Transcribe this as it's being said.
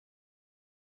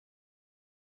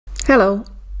Hello,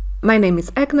 my name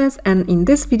is Agnes, and in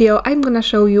this video I'm gonna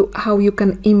show you how you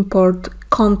can import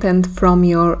content from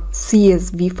your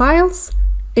CSV files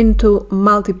into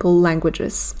multiple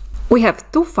languages. We have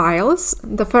two files.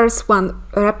 The first one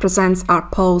represents our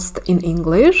post in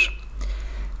English,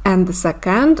 and the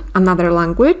second, another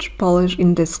language, Polish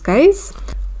in this case.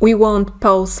 We want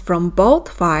posts from both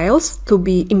files to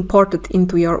be imported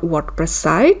into your WordPress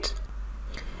site,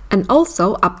 and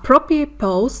also appropriate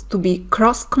posts to be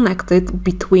cross-connected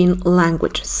between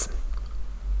languages.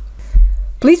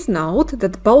 Please note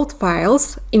that both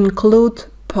files include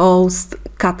post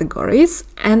categories,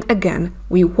 and again,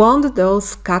 we want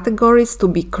those categories to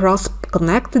be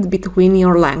cross-connected between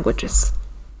your languages.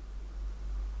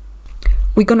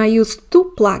 We're gonna use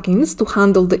two plugins to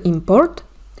handle the import.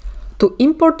 To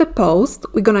import the post,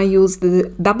 we're gonna use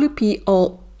the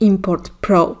WPML Import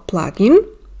Pro plugin.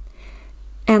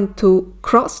 And to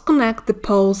cross-connect the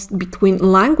post between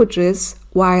languages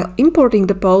while importing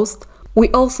the post, we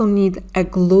also need a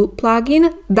glue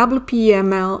plugin,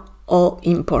 WPML All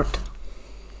Import.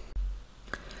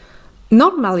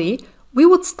 Normally, we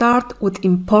would start with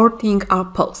importing our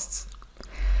posts.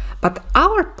 But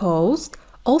our posts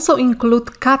also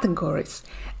include categories,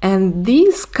 and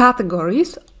these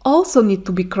categories also need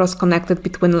to be cross-connected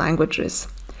between languages.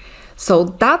 So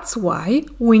that's why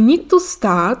we need to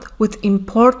start with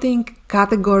importing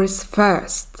categories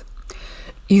first.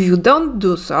 If you don't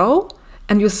do so,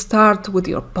 and you start with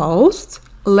your posts,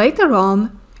 later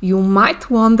on you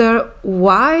might wonder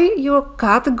why your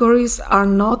categories are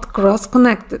not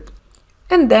cross-connected.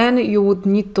 And then you would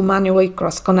need to manually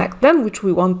cross-connect them, which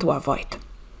we want to avoid.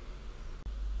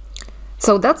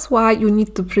 So that's why you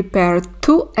need to prepare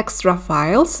two extra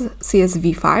files,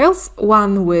 CSV files,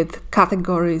 one with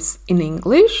categories in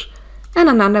English and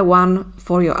another one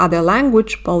for your other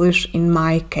language, Polish in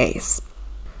my case.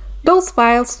 Those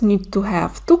files need to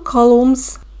have two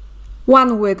columns,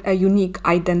 one with a unique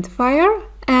identifier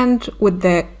and with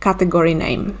the category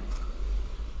name.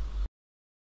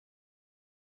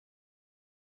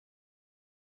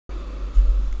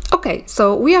 Okay,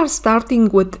 so we are starting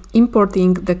with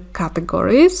importing the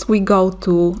categories. We go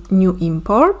to New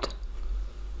Import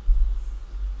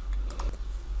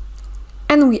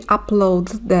and we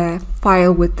upload the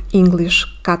file with English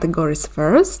categories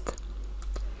first.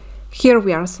 Here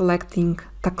we are selecting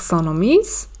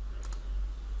taxonomies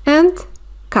and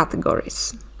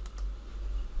categories.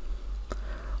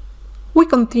 We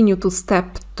continue to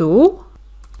step 2,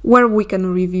 where we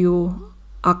can review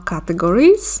our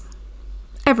categories.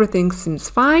 Everything seems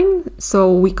fine,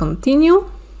 so we continue.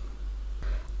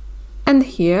 And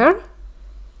here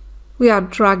we are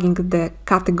dragging the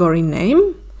category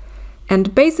name,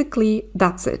 and basically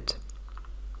that's it.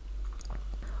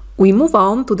 We move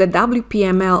on to the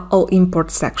WPML All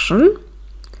Import section,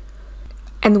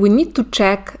 and we need to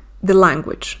check the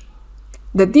language.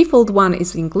 The default one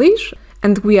is English,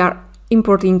 and we are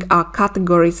importing our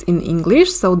categories in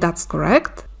English, so that's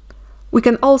correct. We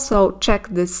can also check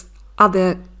this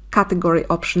other category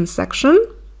options section,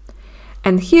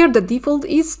 and here the default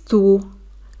is to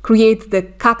create the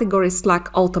category slug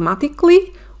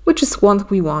automatically, which is what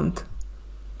we want.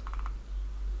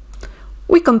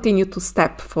 We continue to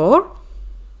step 4,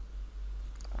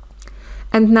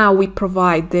 and now we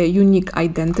provide the unique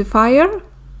identifier.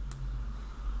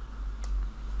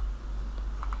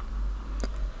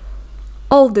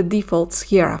 All the defaults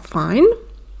here are fine.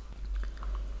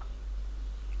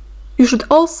 You should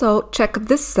also check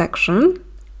this section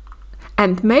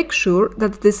and make sure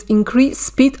that this increase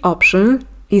speed option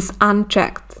is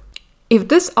unchecked. If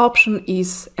this option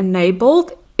is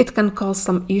enabled, it can cause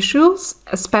some issues,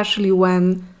 especially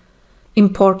when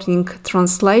importing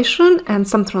translation, and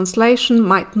some translation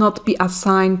might not be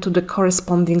assigned to the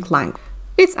corresponding language.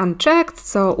 It's unchecked,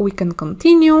 so we can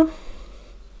continue.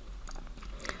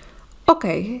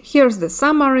 Okay, here's the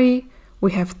summary.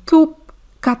 We have two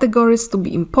categories to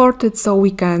be imported, so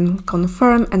we can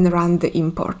confirm and run the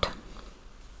import.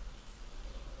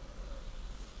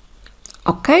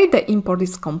 Okay, the import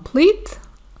is complete.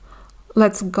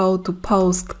 Let's go to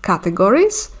post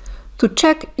categories to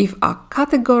check if our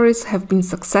categories have been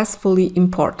successfully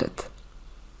imported.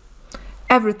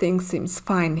 Everything seems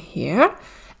fine here,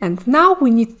 and now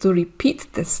we need to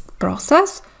repeat this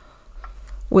process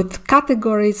with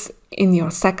categories in your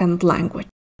second language.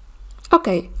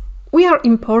 Okay. We are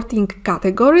importing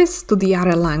categories to the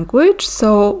other language,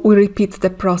 so we repeat the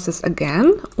process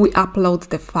again. We upload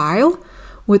the file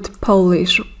with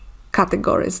Polish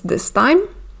categories this time.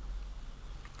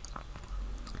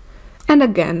 And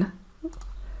again,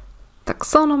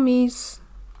 taxonomies,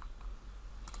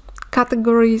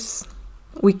 categories,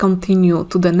 we continue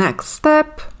to the next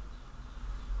step.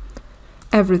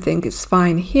 Everything is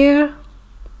fine here.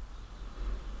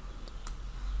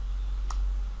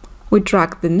 We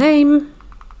drag the name.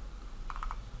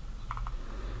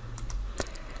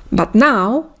 But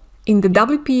now, in the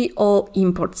WPML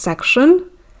import section,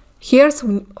 here's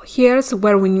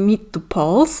where we need to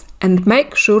pause and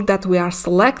make sure that we are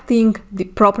selecting the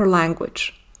proper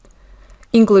language.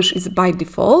 English is by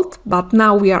default, but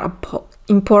now we are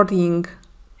importing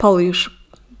Polish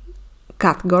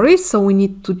categories, so we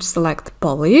need to select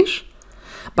Polish.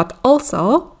 But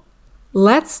also,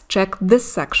 let's check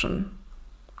this section.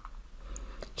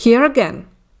 Here again,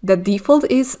 the default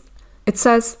is, it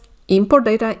says import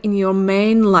data in your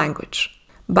main language,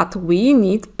 but we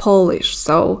need Polish,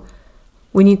 so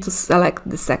we need to select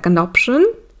the second option.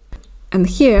 And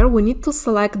here we need to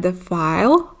select the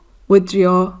file with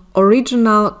your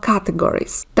original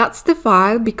categories. That's the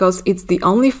file because it's the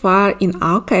only file in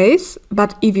our case,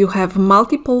 but if you have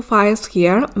multiple files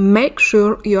here, make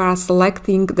sure you are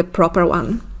selecting the proper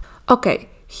one. Okay,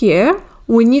 here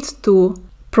we need to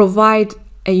provide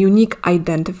a unique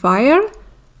identifier.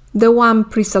 The one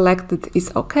pre-selected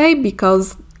is okay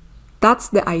because that's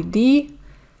the ID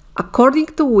according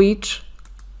to which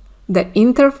the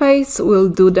interface will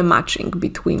do the matching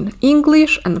between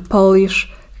English and Polish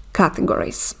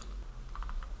categories.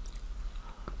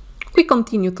 We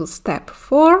continue to step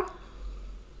 4.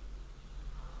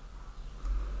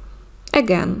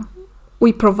 Again,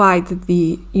 we provide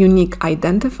the unique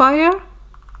identifier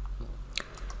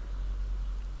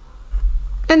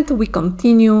and we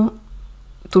continue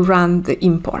to run the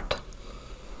import.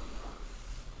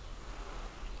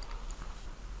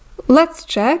 Let's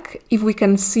check if we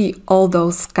can see all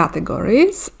those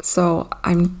categories. So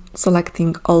I'm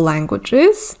selecting all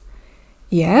languages.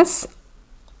 Yes,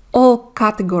 all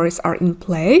categories are in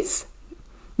place,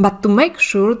 but to make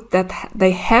sure that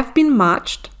they have been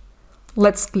matched,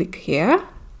 let's click here.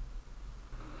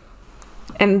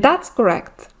 And that's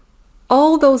correct.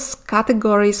 All those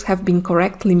categories have been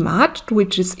correctly matched,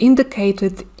 which is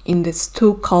indicated in these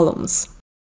 2 columns.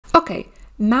 Okay,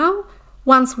 now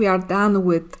once we are done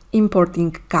with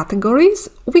importing categories,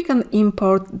 we can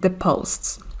import the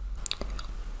posts.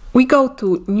 We go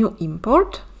to New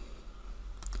Import.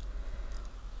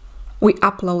 We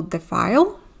upload the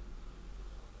file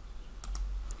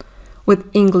with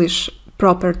English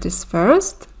properties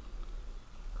first.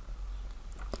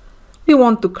 We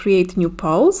want to create new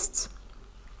posts.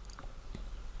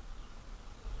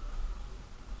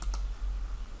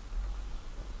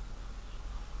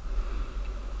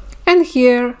 And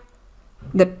here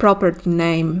the property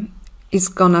name is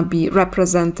gonna be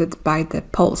represented by the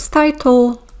post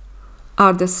title.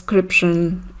 Our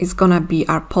description is gonna be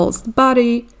our post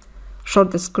body.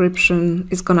 Short description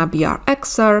is gonna be our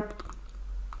excerpt.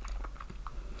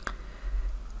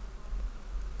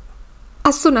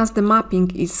 As soon as the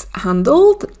mapping is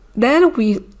handled, then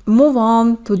we move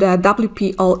on to the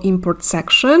WPML import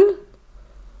section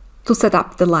to set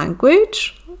up the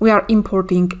language. We are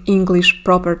importing English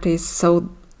properties, so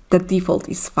the default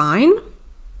is fine.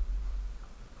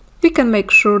 We can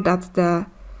make sure that the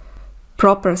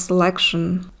proper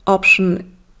selection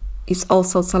option is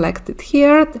also selected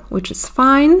here, which is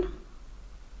fine.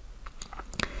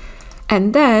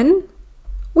 And then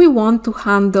we want to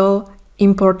handle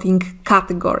importing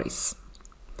categories,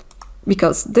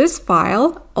 because this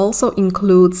file also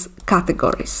includes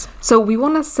categories. So we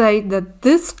want to say that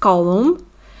this column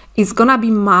is gonna be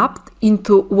mapped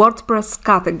into WordPress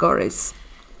categories.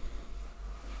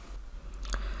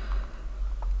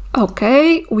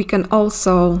 Okay, we can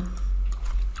also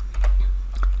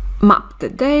map the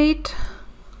date.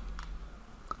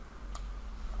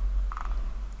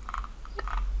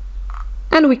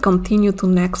 And we continue to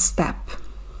next step.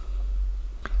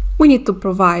 We need to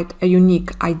provide a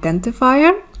unique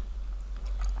identifier.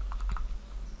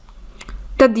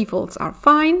 The defaults are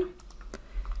fine.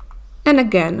 And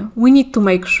again, we need to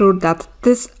make sure that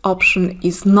this option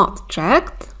is not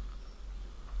checked.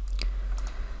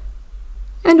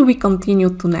 And we continue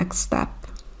to next step.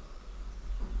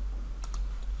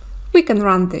 We can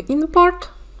run the import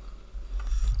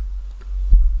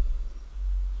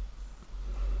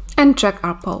and check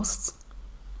our posts.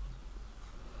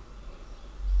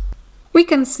 We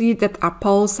can see that our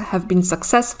posts have been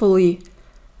successfully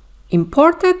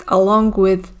imported along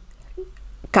with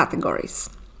categories.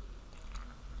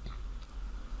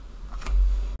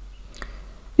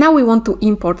 Now we want to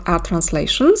import our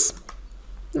translations.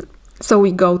 So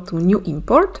we go to New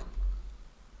Import.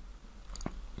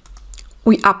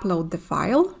 We upload the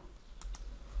file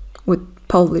with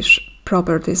Polish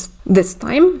properties this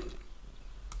time.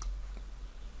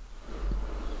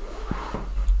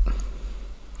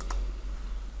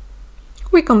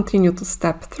 We continue to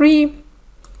step 3.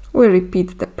 We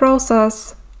repeat the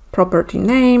process, property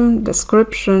name,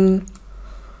 description,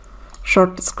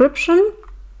 short description.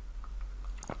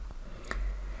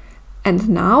 And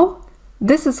now,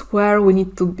 this is where we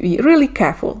need to be really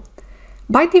careful.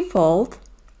 By default,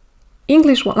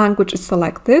 English language is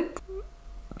selected,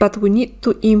 but we need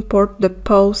to import the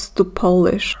post to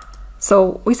Polish.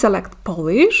 So we select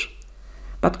Polish,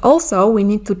 but also we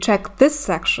need to check this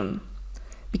section,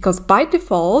 because by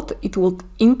default it would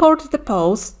import the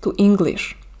post to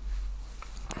English.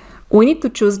 We need to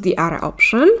choose the other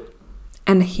option,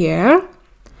 and here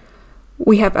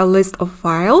we have a list of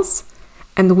files,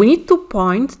 and we need to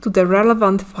point to the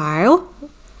relevant file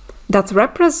that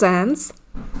represents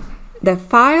the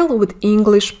file with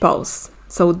English posts.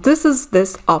 So this is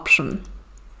this option.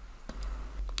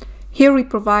 Here we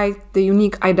provide the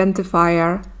unique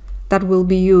identifier that will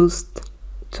be used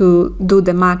to do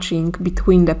the matching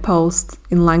between the posts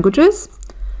in languages.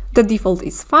 The default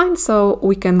is fine, so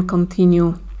we can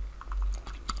continue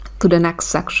to the next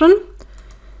section.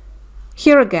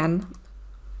 Here again,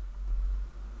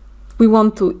 we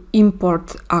want to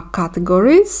import our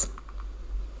categories.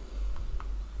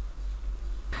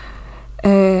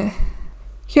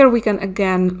 Here we can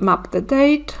again map the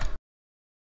date.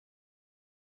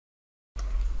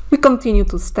 We continue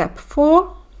to step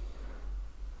 4.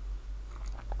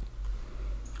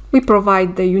 We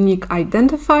provide the unique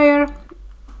identifier.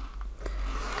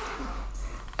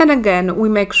 And again, we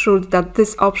make sure that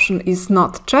this option is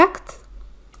not checked.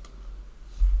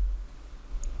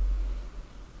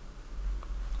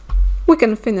 We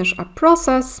can finish our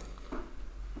process.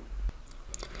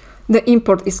 The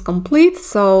import is complete,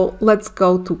 so let's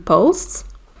go to posts.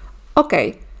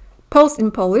 Okay, posts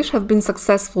in Polish have been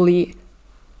successfully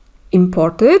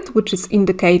imported, which is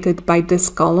indicated by this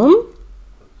column.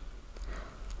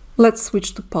 Let's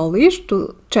switch to Polish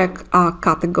to check our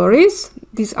categories.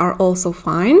 These are also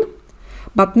fine.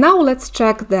 But now let's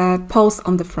check the posts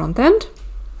on the front end.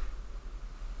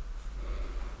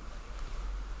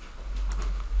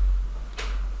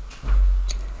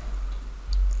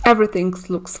 Everything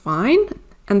looks fine.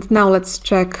 And now let's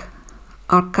check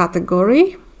our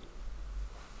category.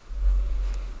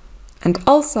 And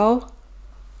also,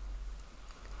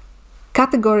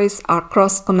 categories are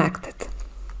cross-connected.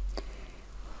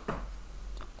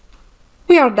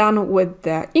 We are done with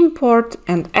the import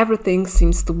and everything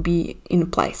seems to be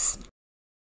in place.